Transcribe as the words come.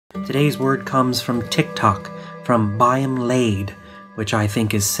Today's word comes from TikTok, from buy 'em laid, which I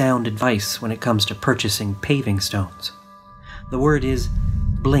think is sound advice when it comes to purchasing paving stones. The word is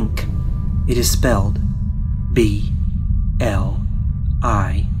blink. It is spelled B-L-I-N-K.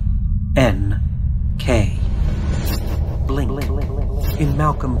 Blink. In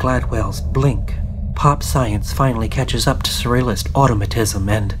Malcolm Gladwell's Blink, pop science finally catches up to surrealist automatism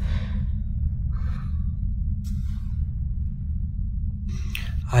and...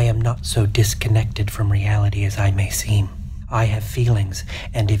 I am not so disconnected from reality as I may seem. I have feelings,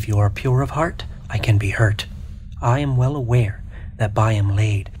 and if you are pure of heart, I can be hurt. I am well aware that Buy 'em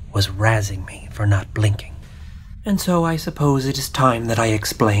Laid was razzing me for not blinking. And so I suppose it is time that I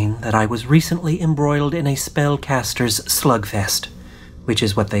explain that I was recently embroiled in a spellcaster's slugfest, which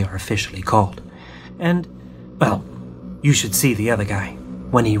is what they are officially called. And, well, you should see the other guy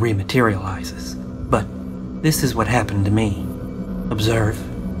when he rematerializes. But this is what happened to me. Observe.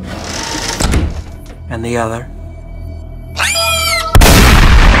 And the other.